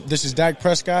This is Dak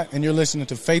Prescott, and you're listening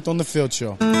to Faith on the Field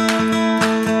Show.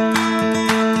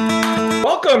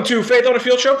 Welcome to Faith on the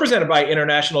Field Show, presented by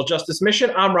International Justice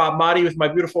Mission. I'm Rob Motti with my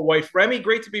beautiful wife, Remy.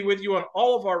 Great to be with you on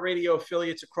all of our radio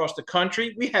affiliates across the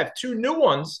country. We have two new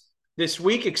ones this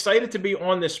week. Excited to be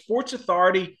on the Sports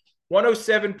Authority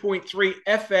 107.3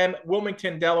 FM,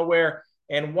 Wilmington, Delaware,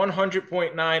 and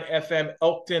 100.9 FM,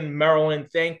 Elkton, Maryland.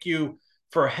 Thank you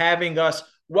for having us.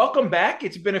 Welcome back.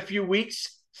 It's been a few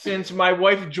weeks since my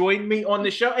wife joined me on the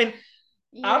show. And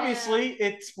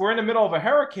obviously, we're in the middle of a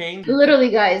hurricane. Literally,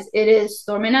 guys, it is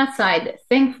storming outside.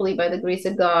 Thankfully, by the grace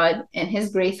of God and His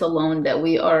grace alone, that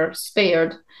we are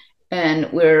spared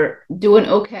and we're doing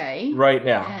okay right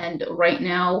now. And right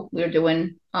now, we're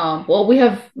doing we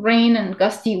have rain and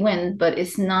gusty wind, but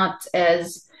it's not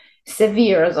as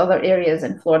severe as other areas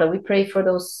in Florida. We pray for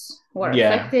those who are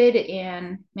affected,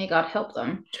 and may God help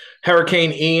them.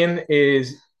 Hurricane Ian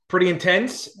is pretty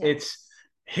intense. Yeah. It's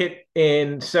hit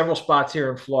in several spots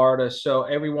here in Florida. So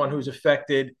everyone who's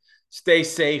affected, stay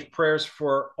safe. Prayers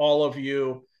for all of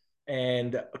you.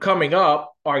 And coming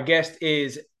up, our guest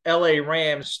is LA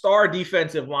Rams star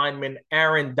defensive lineman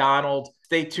Aaron Donald.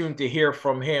 Stay tuned to hear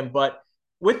from him. But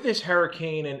with this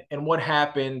hurricane and what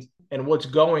happened and what's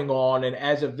going on, and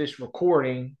as of this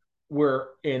recording, we're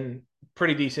in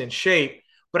pretty decent shape.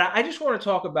 But I just want to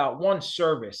talk about one,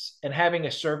 service and having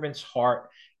a servant's heart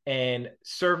and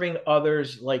serving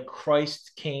others like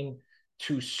Christ came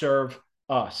to serve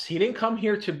us. He didn't come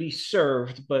here to be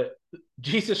served, but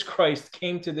Jesus Christ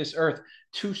came to this earth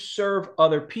to serve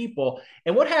other people.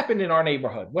 And what happened in our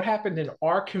neighborhood? What happened in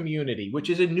our community,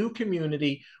 which is a new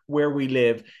community where we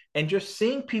live, and just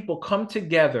seeing people come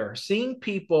together, seeing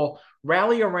people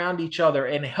rally around each other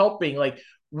and helping. Like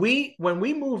when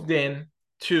we moved in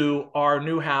to our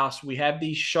new house, we have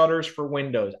these shutters for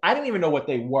windows. I didn't even know what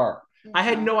they were. I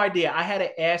had no idea. I had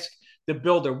to ask the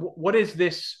builder, what is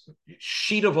this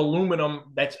sheet of aluminum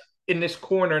that's in this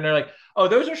corner? And they're like, oh,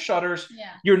 those are shutters.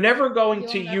 Yeah. You're never going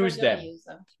to use them.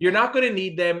 You're not going to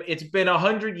need them. It's been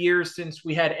 100 years since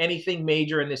we had anything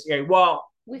major in this area. Well,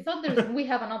 we thought we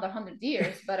have another 100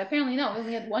 years, but apparently no, we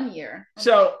only had 1 year. Okay.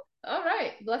 So, all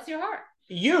right, bless your heart.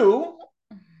 You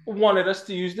wanted us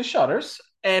to use the shutters.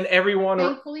 And everyone,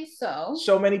 thankfully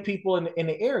so many people in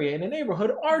the area, in the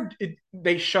neighborhood,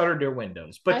 they shuttered their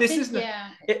windows. But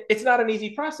it's not an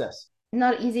easy process.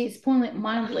 Not easy. It's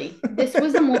mildly. This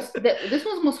was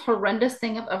the most horrendous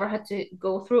thing I've ever had to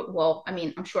go through. Well, I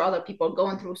mean, I'm sure other people are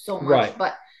going through so much, right.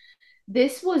 But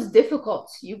this was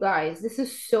difficult, you guys. This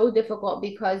is so difficult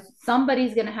because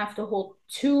somebody's going to have to hold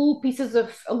two pieces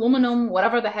of aluminum,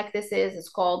 whatever the heck this is. It's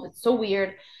called. It's so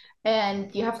weird.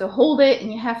 And you have to hold it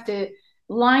and you have to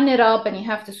line it up and you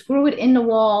have to screw it in the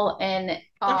wall. And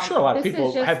I'm sure a lot of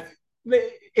people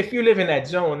if you live in that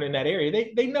zone, in that area,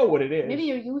 they know what it is. Maybe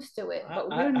you're used to it, but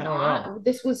we're not.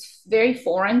 This was very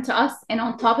foreign to us. And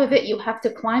on top of it, you have to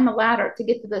climb a ladder to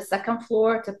get to the second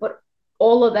floor to put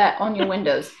all of that on your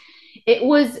windows. It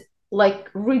was like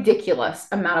ridiculous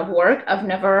amount of work. I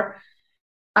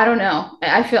don't know.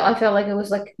 I felt like it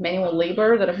was like manual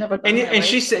labor that I've never done. And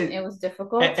she said it was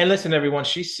difficult. And listen, everyone,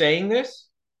 she's saying this.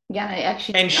 Yeah, I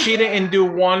actually. And she didn't do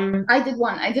one. I did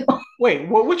one. Wait,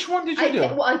 which one did you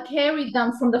do? I carried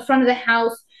them from the front of the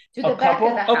house to the back of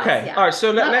the house. Okay, yeah. All right.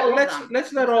 So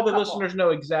let's let all the listeners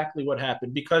know exactly what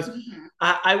happened, because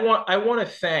I want to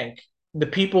thank the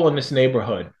people in this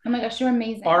neighborhood. Oh my gosh, you're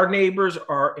amazing. Our neighbors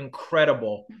are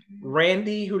incredible.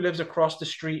 Randy, who lives across the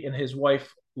street, and his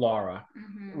wife Laura.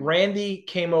 Randy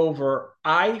came over.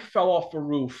 I fell off a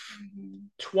roof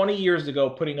 20 years ago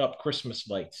putting up Christmas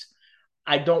lights.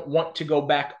 I don't want to go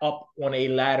back up on a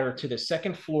ladder to the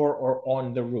second floor or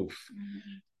on the roof.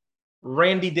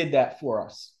 Randy did that for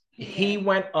us. Yeah. He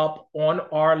went up on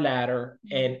our ladder,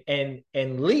 and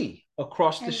Lee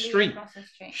across the street.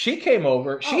 She came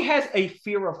over. Oh. She has a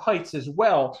fear of heights as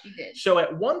well. She did. So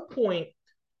at one point,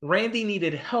 Randy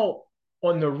needed help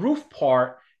on the roof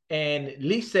part, and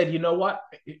Lee said, you know what?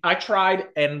 I tried,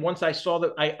 and once I saw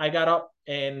that, I got up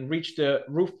and reached the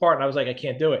roof part, and I was like, I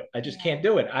can't do it. I just can't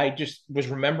do it. I just was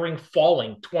remembering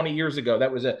falling 20 years ago.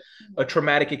 That was a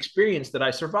traumatic experience that I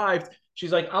survived.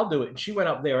 She's like, I'll do it. And she went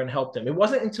up there and helped him. It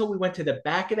wasn't until we went to the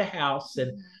back of the house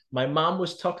and my mom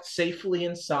was tucked safely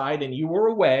inside and you were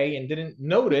away and didn't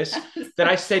notice that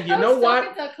I said, you know what? I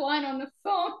was talking to on the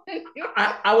phone.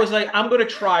 I was like, I'm going to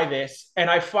try this. And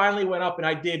I finally went up and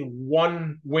I did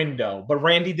one window, but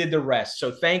Randy did the rest.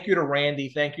 So thank you to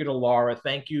Randy. Thank you to Laura.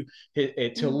 Thank you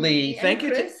to Lee. Thank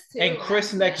you to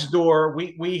Chris next door.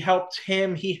 We helped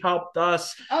him. He helped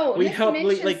us. Oh, we let's helped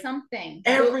mention Lee, something.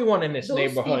 Everyone in this Those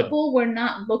neighborhood. People were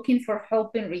not looking for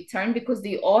help in return because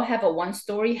they all have a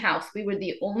 1-story house. We were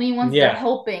the only ones that are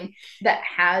helping that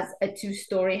has a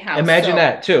 2-story house. Imagine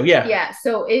that too. Yeah.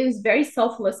 So it was very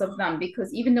selfless of them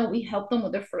because even though we helped them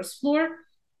with their first floor,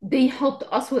 they helped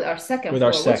us with our second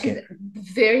floor, which is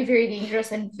very, very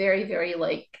dangerous and very, very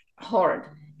like hard.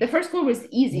 The first floor was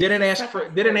easy. Didn't ask for a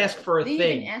thing. Didn't ask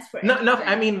for nothing.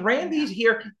 I mean, Randy's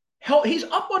here. He's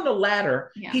up on the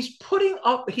ladder. Yeah. He's putting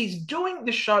up. He's doing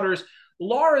the shutters.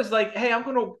 Laura's like, hey, I'm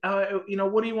gonna,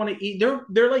 what do you want to eat?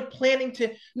 They're like planning to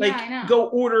go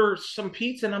order some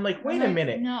pizza, and I'm like, wait a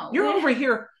minute, you're over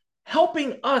here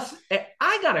helping us.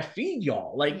 I gotta feed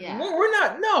y'all. Like we're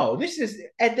not. No, this is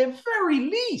at the very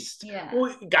least. Yeah,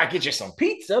 we gotta get you some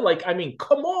pizza. Like, I mean,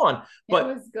 come on. But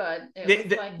it was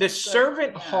good. The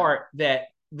servant heart that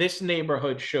this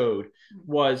neighborhood showed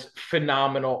was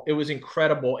phenomenal. It was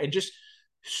incredible, and just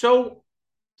so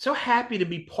happy to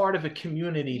be part of a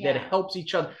community that helps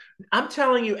each other. I'm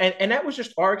telling you, and that was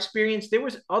just our experience. There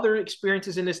was other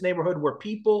experiences in this neighborhood where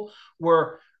people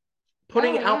were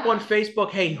putting out on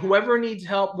Facebook, hey, whoever needs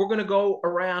help, we're going to go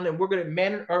around and we're going to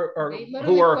manage, or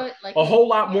who are a whole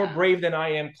lot more brave than I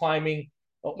am, climbing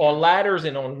on ladders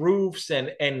and on roofs,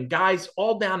 and guys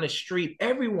all down the street,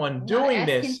 everyone doing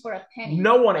this.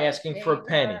 No one asking for a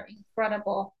penny.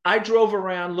 Incredible. I drove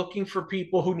around looking for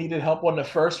people who needed help on the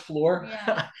first floor.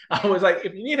 I was like,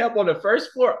 if you need help on the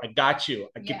first floor, I got you.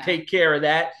 I can take care of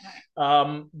that.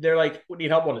 They're like, we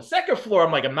need help on the second floor.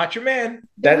 I'm like, I'm not your man.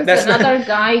 That's another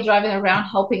guy driving around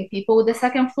helping people with the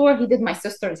second floor. He did my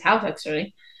sister's house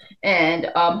actually.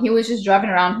 And he was just driving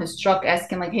around his truck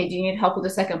asking like, hey, do you need help with the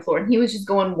second floor? And he was just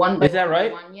going one by one. Is that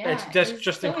right? Yeah, that's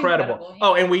just incredible. Yeah.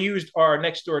 Oh, and we used our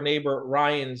next door neighbor,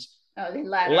 Ryan's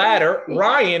ladder.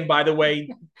 Ryan, by the way,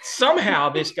 somehow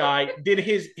this guy did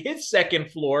his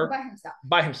second floor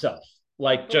by himself.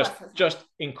 Like just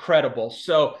incredible.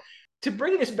 So to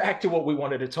bring this back to what we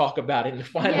wanted to talk about in the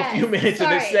final few minutes of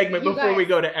this segment before we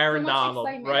go to Aaron Donald,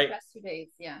 right?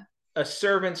 A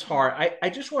servant's heart. I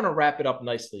just want to wrap it up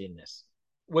nicely in this.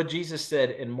 What Jesus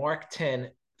said in Mark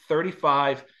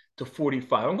 10:35 to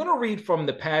 45. I'm going to read from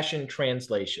the Passion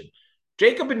Translation.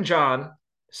 Jacob and John,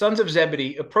 sons of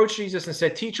Zebedee, approached Jesus and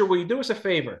said, Teacher, will you do us a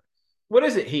favor? What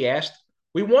is it? He asked.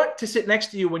 We want to sit next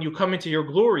to you when you come into your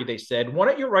glory, they said, one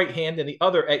at your right hand and the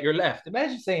other at your left.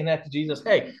 Imagine saying that to Jesus.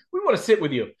 Hey, we want to sit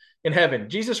with you in heaven.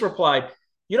 Jesus replied,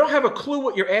 you don't have a clue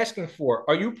what you're asking for.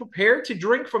 Are you prepared to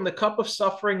drink from the cup of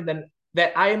suffering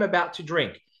that I am about to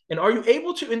drink? And are you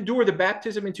able to endure the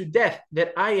baptism into death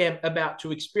that I am about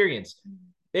to experience?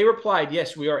 They replied,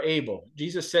 yes, we are able.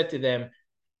 Jesus said to them,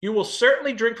 you will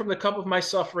certainly drink from the cup of my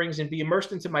sufferings and be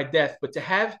immersed into my death, but to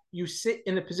have you sit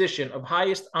in the position of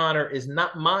highest honor is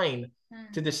not mine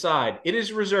to decide. It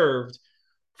is reserved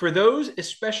for those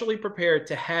especially prepared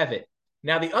to have it.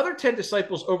 Now the other 10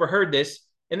 disciples overheard this,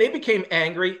 and they became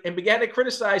angry and began to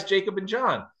criticize Jacob and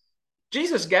John.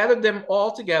 Jesus gathered them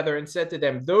all together and said to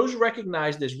them, those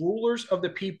recognized as rulers of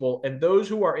the people and those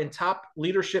who are in top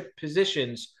leadership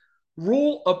positions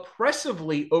rule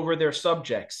oppressively over their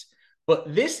subjects.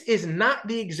 But this is not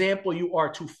the example you are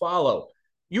to follow.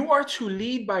 You are to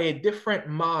lead by a different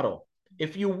model.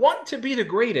 If you want to be the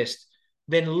greatest,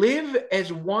 then live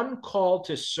as one called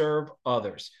to serve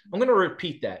others. I'm going to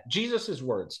repeat that. Jesus'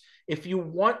 words. If you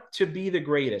want to be the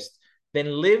greatest,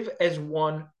 then live as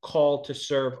one called to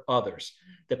serve others.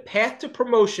 The path to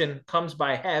promotion comes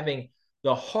by having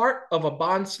the heart of a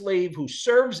bondslave who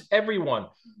serves everyone.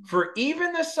 For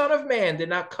even the Son of Man did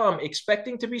not come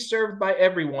expecting to be served by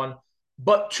everyone,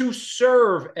 but to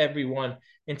serve everyone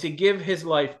and to give his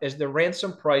life as the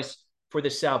ransom price for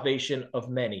the salvation of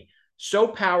many. So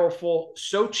powerful,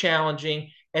 so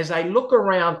challenging. As I look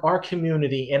around our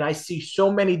community and I see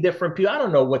so many different people, I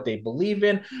don't know what they believe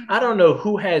in. I don't know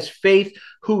who has faith,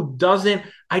 who doesn't.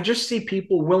 I just see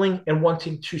people willing and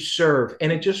wanting to serve.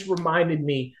 And it just reminded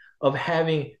me of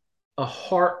having a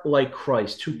heart like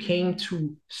Christ, who came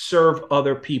to serve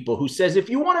other people, who says, if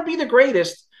you want to be the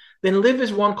greatest, then live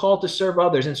as one called to serve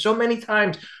others. And so many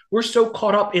times we're so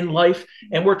caught up in life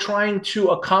and we're trying to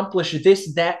accomplish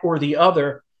this, that, or the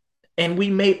other. And we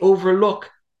may overlook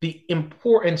the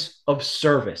importance of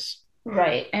service.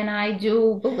 Right. And I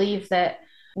do believe that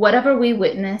whatever we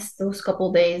witnessed those couple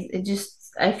of days,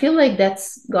 I feel like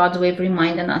that's God's way of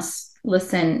reminding us,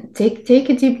 listen, take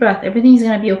a deep breath. Everything's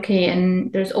going to be okay.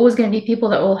 And there's always going to be people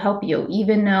that will help you,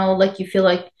 even though like you feel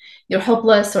like you're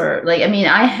helpless or like, I mean,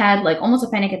 I had like almost a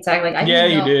panic attack. Like I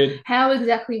didn't know you did. How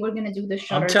exactly we're going to do the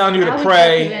shutters. I'm telling you to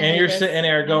pray and you're sitting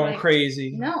there going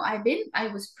crazy. No, I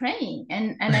was praying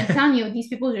and I'm telling you, these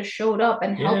people just showed up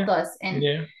and helped us. And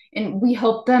and we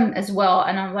help them as well.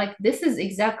 And I'm like, this is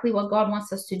exactly what God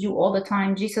wants us to do all the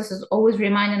time. Jesus is always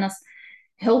reminding us,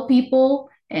 help people,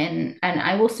 and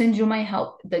I will send you my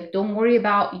help. Like, don't worry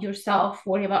about yourself,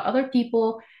 worry about other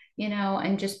people,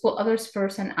 and just put others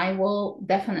first, and I will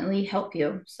definitely help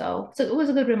you. So it was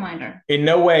a good reminder. In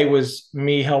no way was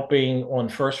me helping on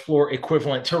first floor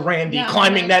equivalent to Randy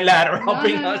climbing that ladder,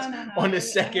 helping us on the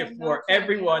second floor.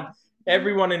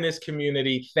 Everyone in this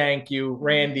community, thank you.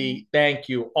 Randy, thank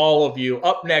you. All of you.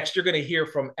 Up next, you're going to hear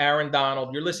from Aaron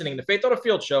Donald. You're listening to Faith on the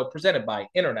Field Show, presented by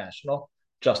International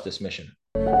Justice Mission.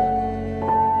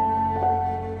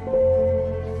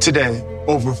 Today,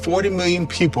 over 40 million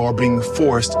people are being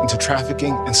forced into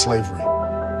trafficking and slavery.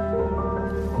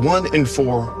 1 in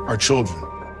 4 are children.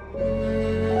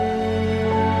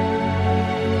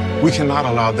 We cannot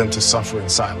allow them to suffer in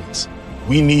silence.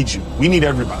 We need you. We need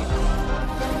everybody.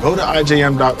 Go to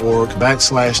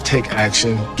ijm.org/take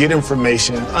action, get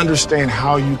information, understand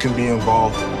how you can be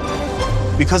involved.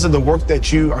 Because of the work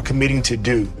that you are committing to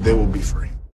do, they will be free.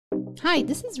 Hi,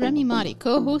 this is Remy Mahdi,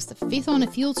 co-host of Faith on the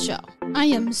Field Show. I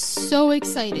am so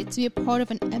excited to be a part of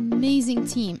an amazing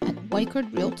team at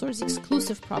Weichert Realtors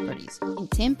exclusive properties in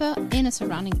Tampa and the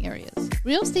surrounding areas.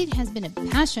 Real estate has been a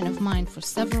passion of mine for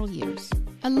several years.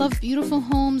 I love beautiful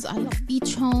homes, I love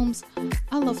beach homes,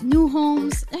 I love new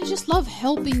homes, I just love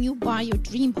helping you buy your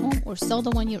dream home or sell the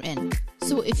one you're in.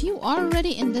 So if you are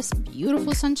already in this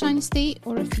beautiful sunshine state,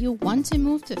 or if you want to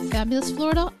move to fabulous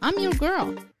Florida, I'm your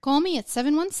girl. Call me at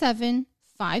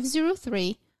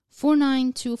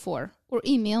 717-503-4924 or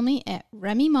email me at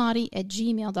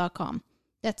remymadi@gmail.com.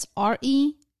 That's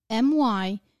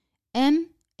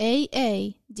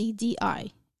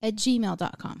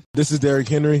REMYMAADDI@gmail.com. This is Derrick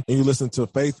Henry, and you listen to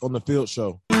Faith on the Field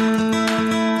Show.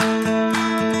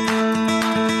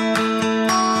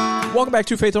 Welcome back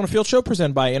to Faith on the Field Show,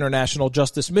 presented by International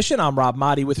Justice Mission. I'm Rob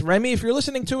Mahdi with Remy. If you're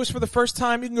listening to us for the first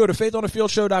time, you can go to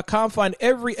faithonthefieldshow.com, find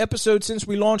every episode since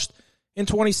we launched in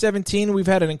 2017. We've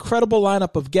had an incredible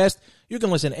lineup of guests. You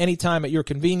can listen anytime at your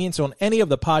convenience on any of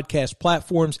the podcast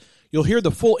platforms. You'll hear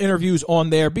the full interviews on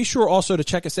there. Be sure also to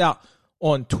check us out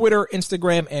on Twitter,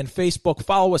 Instagram, and Facebook.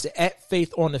 Follow us at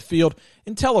Faith on the Field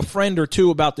and tell a friend or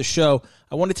two about the show.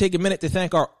 I want to take a minute to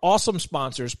thank our awesome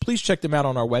sponsors. Please check them out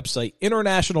on our website,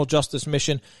 International Justice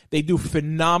Mission. They do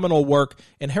phenomenal work,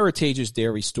 and Heritage's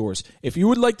Dairy Stores. If you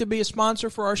would like to be a sponsor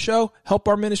for our show, help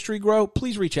our ministry grow,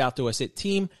 please reach out to us at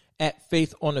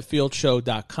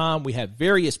team@faithonthefieldShow.com. We have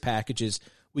various packages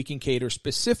we can cater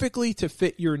specifically to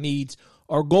fit your needs.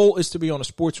 Our goal is to be on a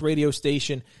sports radio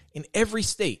station in every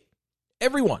state.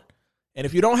 Everyone. And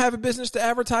if you don't have a business to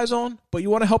advertise on, but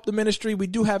you want to help the ministry, we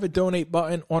do have a donate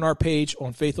button on our page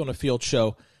on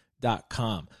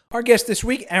faithonthefieldShow.com. Our guest this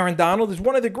week, Aaron Donald, is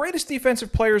one of the greatest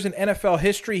defensive players in NFL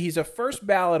history. He's a first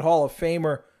ballot Hall of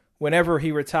Famer whenever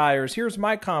he retires. Here's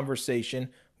my conversation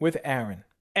with Aaron.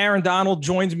 Aaron Donald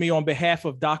joins me on behalf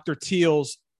of Dr.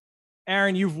 Teals.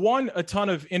 Aaron, you've won a ton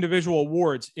of individual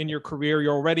awards in your career.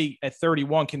 You're already at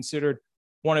 31 considered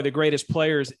one of the greatest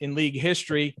players in league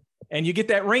history. And you get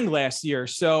that ring last year.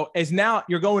 So as now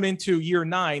you're going into year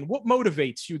 9, what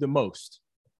motivates you the most?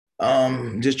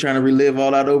 Just trying to relive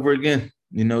all that over again,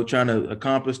 trying to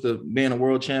accomplish being a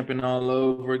world champion all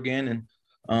over again. And,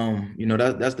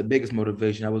 that's the biggest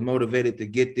motivation. I was motivated to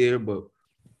get there, but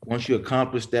once you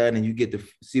accomplish that and you get to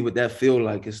see what that feel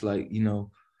like, it's like,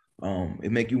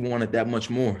 it make you want it that much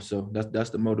more. So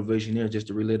that's the motivation there, just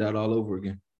to relive that all over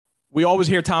again. We always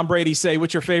hear Tom Brady say,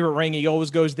 what's your favorite ring? He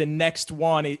always goes the next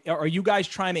one. Are you guys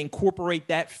trying to incorporate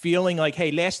that feeling like,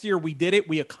 hey, last year we did it,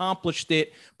 we accomplished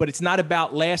it, but it's not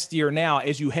about last year now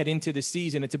as you head into the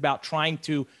season. It's about trying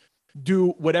to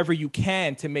do whatever you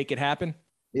can to make it happen?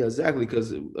 Yeah, exactly.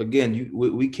 Because, again,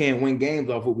 we can't win games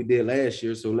off what we did last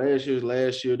year. So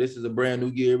last year. This is a brand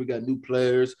new year. We got new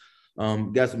players,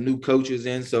 got some new coaches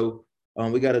in. So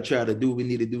we got to try to do what we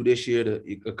need to do this year to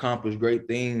accomplish great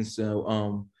things.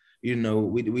 So, we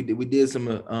did some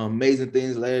amazing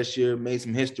things last year, made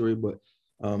some history, but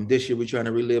this year we're trying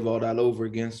to relive all that over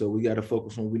again. So we got to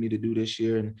focus on what we need to do this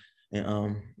year and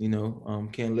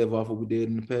can't live off what we did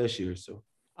in the past year. So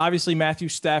obviously Matthew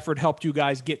Stafford helped you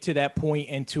guys get to that point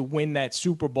and to win that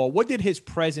Super Bowl. What did his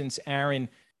presence, Aaron,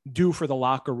 do for the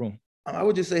locker room? I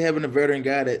would just say having a veteran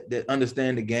guy that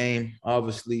understands the game,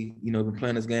 obviously, been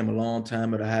playing this game a long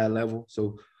time at a high level.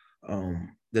 So,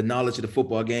 the knowledge of the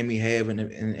football game he have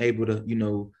and able to,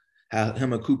 how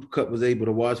him and Cooper Kupp was able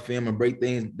to watch film and break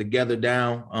things together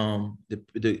down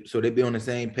so they be on the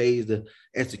same page to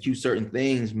execute certain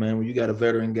things, man. When you got a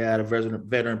veteran guy, a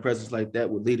veteran presence like that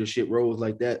with leadership roles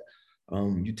like that,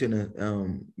 you tend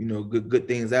to, good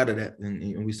things out of that.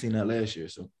 And we've seen that last year.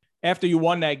 So after you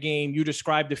won that game, you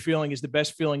described the feeling as the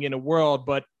best feeling in the world,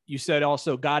 but you said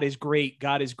also, God is great.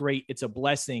 God is great. It's a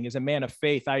blessing. As a man of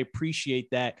faith, I appreciate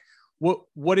that.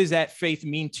 What does that faith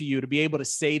mean to you, to be able to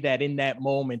say that in that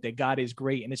moment, that God is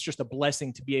great? And it's just a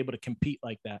blessing to be able to compete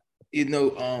like that.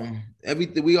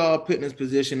 Everything we all put in this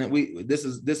position that this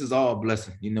is all a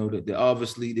blessing, that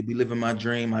obviously to be living my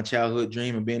dream, my childhood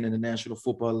dream of being in the National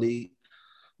Football League.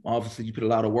 Obviously you put a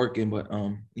lot of work in, but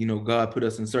God put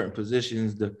us in certain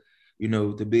positions to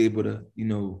be able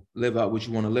to, live out what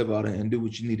you want to live out and do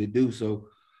what you need to do. So,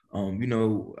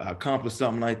 I accomplished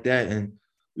something like that. And,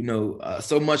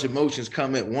 so much emotions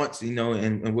come at once,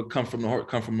 and what come from the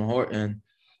heart, And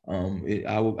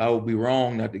I will be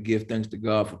wrong not to give thanks to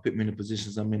God for putting me in the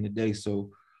positions I'm in today. So,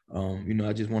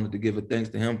 I just wanted to give a thanks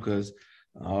to him, because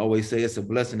I always say it's a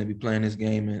blessing to be playing this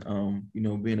game and,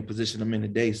 be in the position I'm in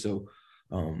today. So,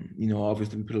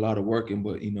 obviously we put a lot of work in,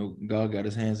 but, God got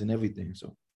his hands in everything.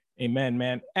 So. Amen,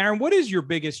 man. Aaron, what is your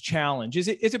biggest challenge? Is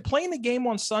it playing the game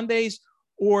on Sundays,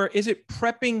 or is it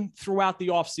prepping throughout the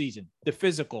off season, the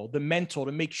physical, the mental,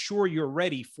 to make sure you're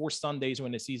ready for Sundays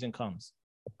when the season comes?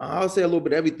 I'll say a little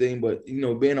bit of everything, but,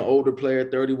 being an older player,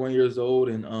 31 years old,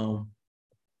 and,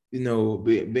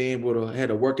 being able to have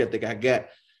a work ethic I got,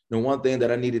 one thing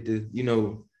that I needed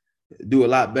to, do a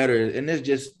lot better. And it's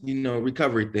just,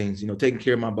 recovery things, taking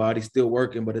care of my body, still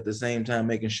working, but at the same time,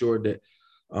 making sure that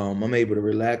I'm able to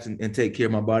relax and take care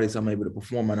of my body, so I'm able to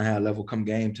perform on a high level come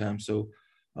game time. So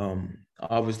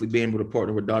obviously being able to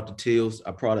partner with Dr. Teals,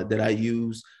 a product that I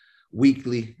use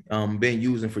weekly, been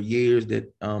using for years,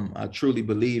 that I truly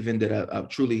believe in, that I've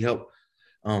truly helped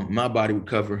my body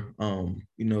recover.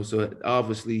 So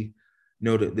obviously,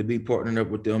 to be partnering up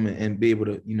with them and be able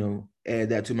to, add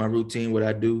that to my routine, what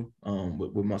I do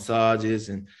with massages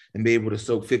and be able to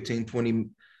soak 15,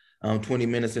 20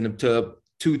 minutes in the tub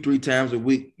 2-3 times a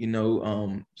week,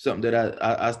 something that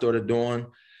I started doing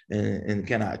and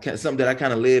something that I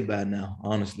kind of live by now,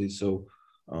 honestly. So,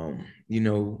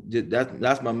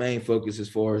 that's my main focus as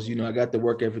far as, I got the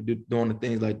work effort doing the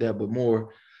things like that, but more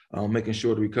making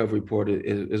sure the recovery part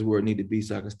is where it need to be,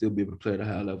 so I can still be able to play at a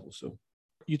high level. So.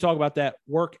 You talk about that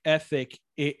work ethic.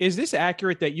 Is this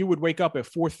accurate that you would wake up at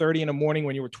 4:30 in the morning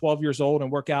when you were 12 years old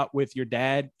and work out with your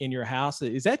dad in your house?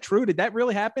 Is that true? Did that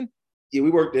really happen? Yeah,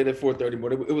 we worked at 4:30,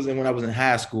 but it was when I was in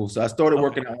high school. So I started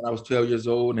working out when I was 12 years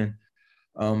old, and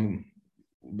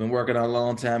been working out a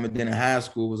long time. And then in high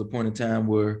school was a point in time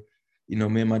where,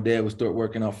 me and my dad would start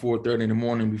working out 4:30 in the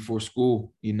morning before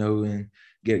school, and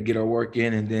get our work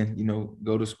in, and then,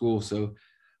 go to school. So,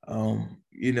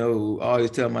 I always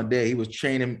tell my dad, he was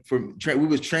we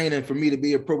was training for me to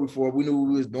be a pro before we knew what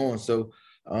we was doing. So,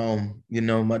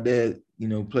 my dad,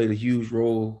 played a huge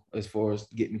role as far as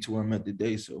getting me to where I'm at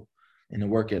today. So, and the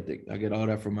work ethic, I get all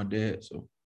that from my dad. So.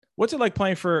 What's it like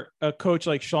playing for a coach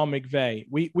like Sean McVay?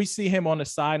 We see him on the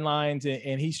sidelines,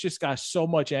 and he's just got so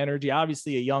much energy,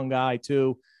 obviously a young guy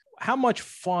too. How much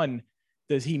fun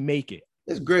does he make it?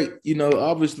 It's great.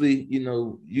 Obviously,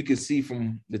 you can see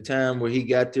from the time where he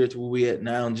got there to where we at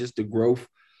now, and just the growth,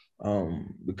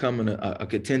 becoming a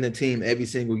contending team every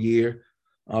single year.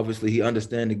 Obviously, he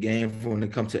understands the game when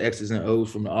it comes to X's and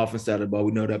O's from the offense side of the ball.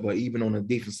 We know that, but even on the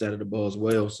defense side of the ball as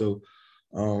well. So,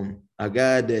 a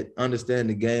guy that understands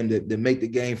the game, that make the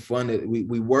game fun, that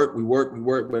we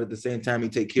work, but at the same time, he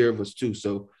take care of us too.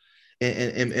 So,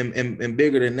 and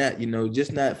bigger than that,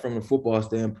 just not from a football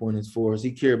standpoint, as far as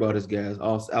he care about his guys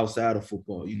outside of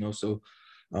football, So,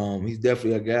 he's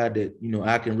definitely a guy that,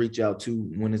 I can reach out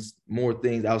to when it's more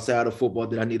things outside of football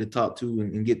that I need to talk to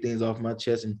and get things off my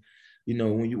chest. And,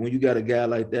 when you got a guy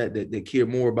like that care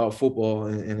more about football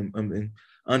and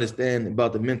understand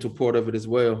about the mental part of it as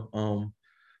well,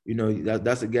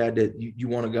 that's a guy that you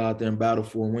want to go out there and battle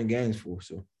for and win games for.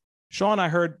 So. Sean, I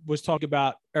heard, was talking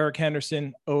about Eric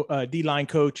Henderson, D-line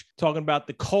coach, talking about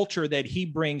the culture that he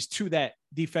brings to that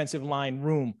defensive line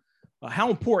room.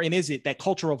 How important is it, that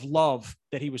culture of love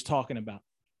that he was talking about?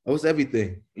 Oh, it's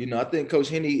everything. I think Coach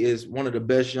Henne is one of the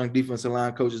best young defensive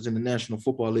line coaches in the National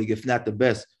Football League, if not the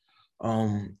best.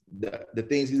 The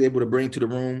things he's able to bring to the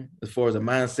room as far as a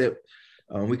mindset,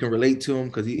 we can relate to him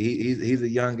because he's a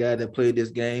young guy that played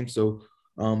this game. So,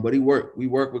 but we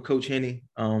work with Coach Henne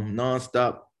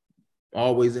nonstop,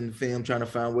 always in the film, trying to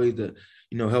find ways to,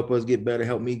 help us get better,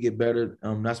 help me get better.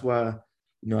 That's why,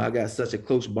 I got such a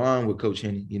close bond with Coach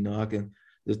Henne.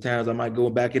 There's times I might go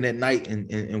back in at night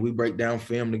and we break down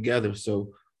film together.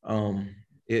 So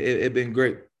it's been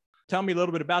great. Tell me a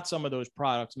little bit about some of those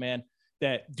products, man,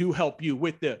 that do help you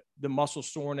with the muscle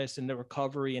soreness and the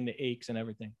recovery and the aches and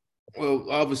everything. Well,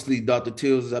 obviously, Dr.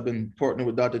 Tills, I've been partnering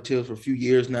with Dr. Tills for a few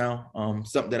years now.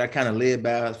 Something that I kind of led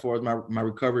by as far as my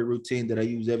recovery routine that I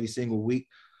use every single week.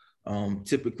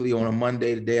 Typically on a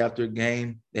Monday, the day after a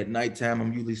game, at nighttime,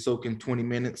 I'm usually soaking 20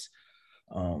 minutes.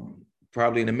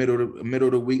 Probably in the middle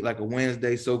of the week, like a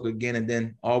Wednesday, soak again, and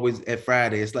then always at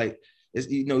Friday. It's like,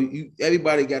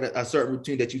 everybody got a certain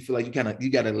routine that you feel like you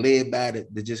got to live by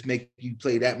that just make you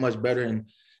play that much better.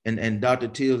 And Dr.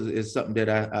 Tills is something that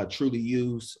I truly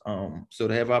use. So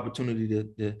to have opportunity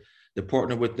to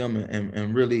partner with them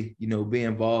and really, be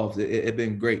involved, it's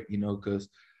been great, because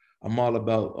I'm all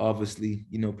about obviously,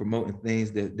 promoting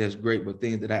things that's great, but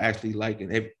things that I actually like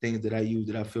and things that I use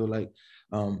that I feel like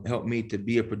help me to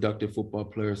be a productive football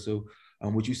player. So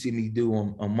what you see me do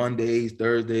on Mondays,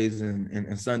 Thursdays,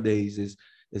 and Sundays is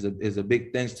a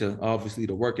big thanks to obviously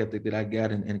the work ethic that I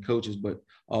got and coaches, but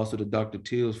also to Dr.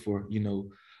 Tills for,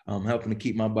 helping to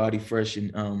keep my body fresh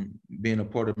and being a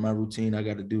part of my routine. I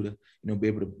got to do to, be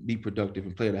able to be productive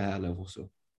and play at a high level. So.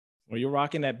 Well, you're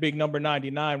rocking that big number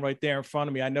 99 right there in front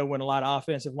of me. I know when a lot of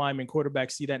offensive linemen,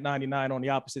 quarterbacks see that 99 on the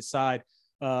opposite side,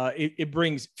 it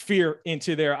brings fear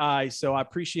into their eyes. So I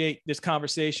appreciate this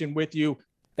conversation with you.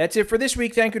 That's it for this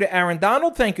week. Thank you to Aaron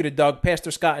Donald. Thank you to Doug,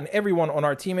 Pastor Scott, and everyone on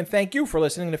our team. And thank you for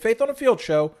listening to Faith on the Field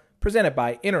show presented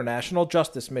by International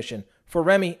Justice Mission. For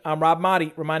Remy, I'm Rob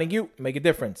Motti, reminding you, make a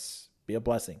difference. Be a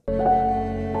blessing.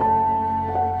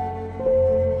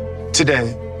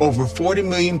 Today, over 40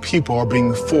 million people are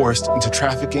being forced into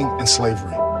trafficking and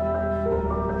slavery.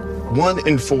 1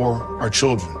 in 4 are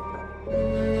children.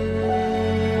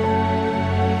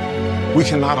 We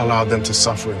cannot allow them to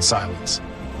suffer in silence.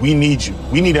 We need you.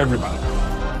 We need everybody.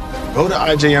 Go to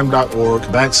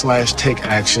ijm.org/take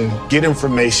action, get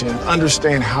information,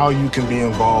 understand how you can be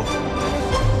involved.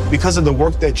 Because of the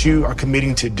work that you are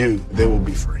committing to do, they will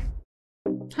be free.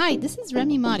 Hi, this is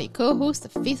Remy Motti, co-host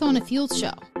of Faith on the Field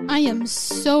show. I am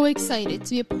so excited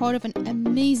to be a part of an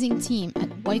amazing team at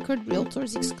Weichert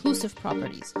Realtors exclusive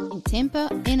properties in Tampa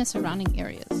and the surrounding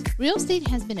areas. Real estate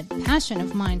has been a passion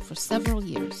of mine for several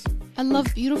years. I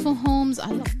love beautiful homes,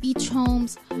 I love beach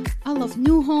homes, I love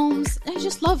new homes, I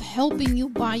just love helping you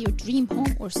buy your dream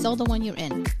home or sell the one you're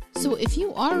in. So if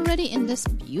you are already in this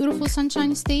beautiful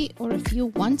sunshine state, or if you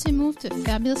want to move to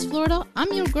fabulous Florida,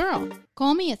 I'm your girl.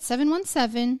 Call me at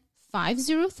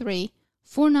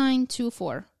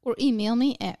 717-503-4924 or email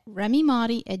me at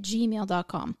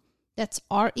remymaaddi@gmail.com. That's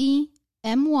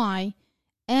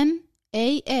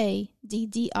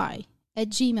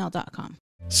REMYMAADDI@gmail.com.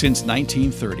 Since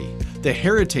 1930, the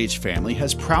Heritage family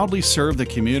has proudly served the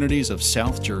communities of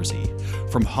South Jersey.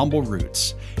 From humble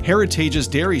roots, Heritage's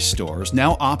dairy stores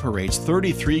now operates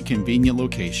 33 convenient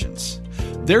locations.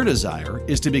 Their desire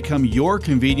is to become your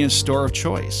convenience store of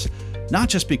choice, not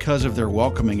just because of their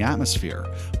welcoming atmosphere,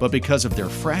 but because of their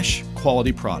fresh,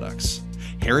 quality products.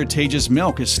 Heritage's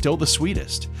milk is still the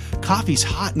sweetest, coffee's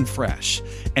hot and fresh,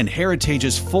 and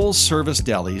Heritage's full-service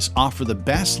delis offer the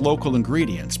best local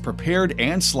ingredients prepared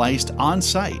and sliced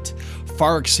on-site,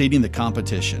 far exceeding the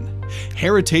competition.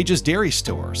 Heritage's dairy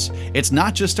stores. It's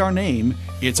not just our name,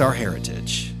 it's our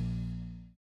heritage.